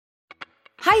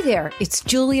Hi there, it's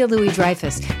Julia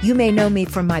Louis-Dreyfus. You may know me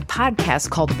from my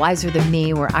podcast called Wiser Than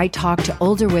Me, where I talk to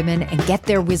older women and get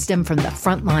their wisdom from the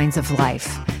front lines of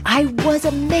life. I was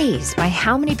amazed by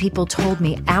how many people told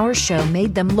me our show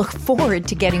made them look forward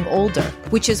to getting older,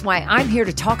 which is why I'm here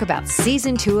to talk about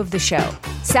season 2 of the show.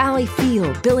 Sally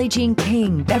Field, Billie Jean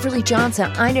King, Beverly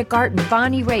Johnson, Ina Garten,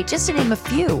 Bonnie Raitt, just to name a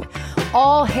few.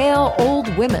 All hail old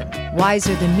women.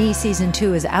 Wiser Than Me season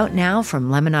 2 is out now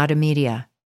from Lemonada Media.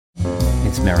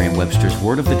 It's Merriam-Webster's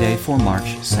Word of the Day for March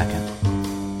 2nd.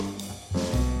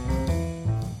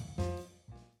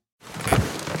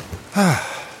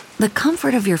 The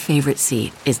comfort of your favorite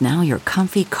seat is now your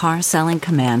comfy car-selling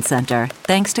command center,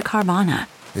 thanks to Carvana.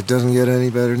 It doesn't get any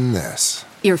better than this.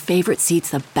 Your favorite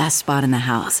seat's the best spot in the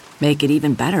house. Make it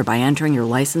even better by entering your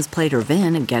license plate or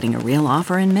VIN and getting a real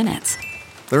offer in minutes.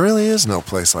 There really is no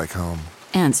place like home.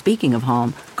 And speaking of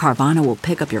home, Carvana will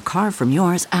pick up your car from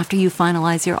yours after you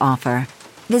finalize your offer.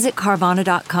 Visit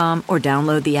Carvana.com or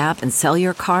download the app and sell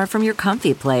your car from your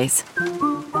comfy place.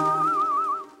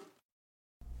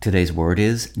 Today's word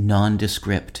is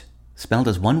nondescript, spelled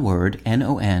as one word,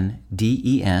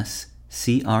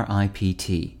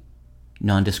 Nondescript.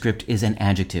 Nondescript is an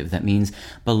adjective that means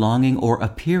belonging or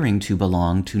appearing to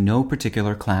belong to no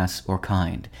particular class or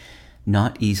kind,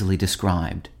 not easily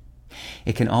described.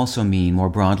 It can also mean, more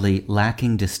broadly,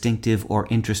 lacking distinctive or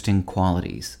interesting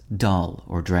qualities, dull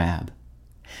or drab.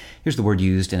 Here's the word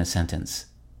used in a sentence.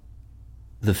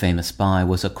 The famous spy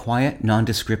was a quiet,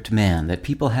 nondescript man that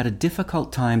people had a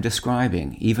difficult time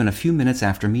describing even a few minutes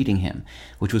after meeting him,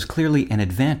 which was clearly an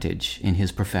advantage in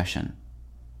his profession.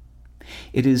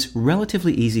 It is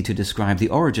relatively easy to describe the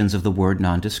origins of the word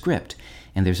nondescript,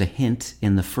 and there's a hint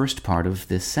in the first part of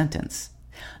this sentence.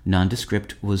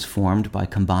 Nondescript was formed by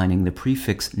combining the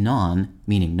prefix non,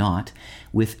 meaning not,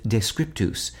 with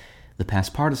descriptus, the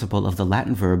past participle of the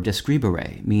Latin verb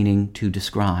describere, meaning to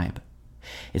describe.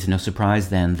 It's no surprise,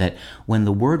 then, that when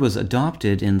the word was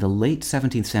adopted in the late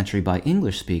 17th century by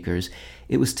English speakers,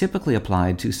 it was typically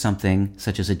applied to something,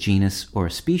 such as a genus or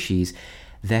a species,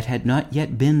 that had not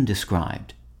yet been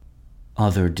described.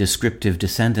 Other descriptive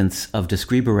descendants of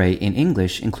describere in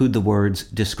English include the words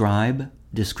describe,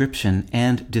 description,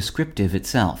 and descriptive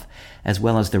itself, as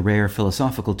well as the rare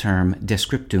philosophical term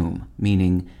descriptum,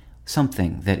 meaning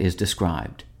something that is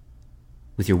described.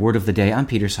 With your Word of the Day, I'm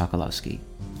Peter Sokolowski.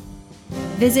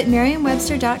 Visit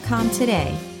Merriam-Webster.com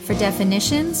today for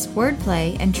definitions,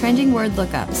 wordplay, and trending word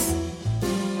lookups.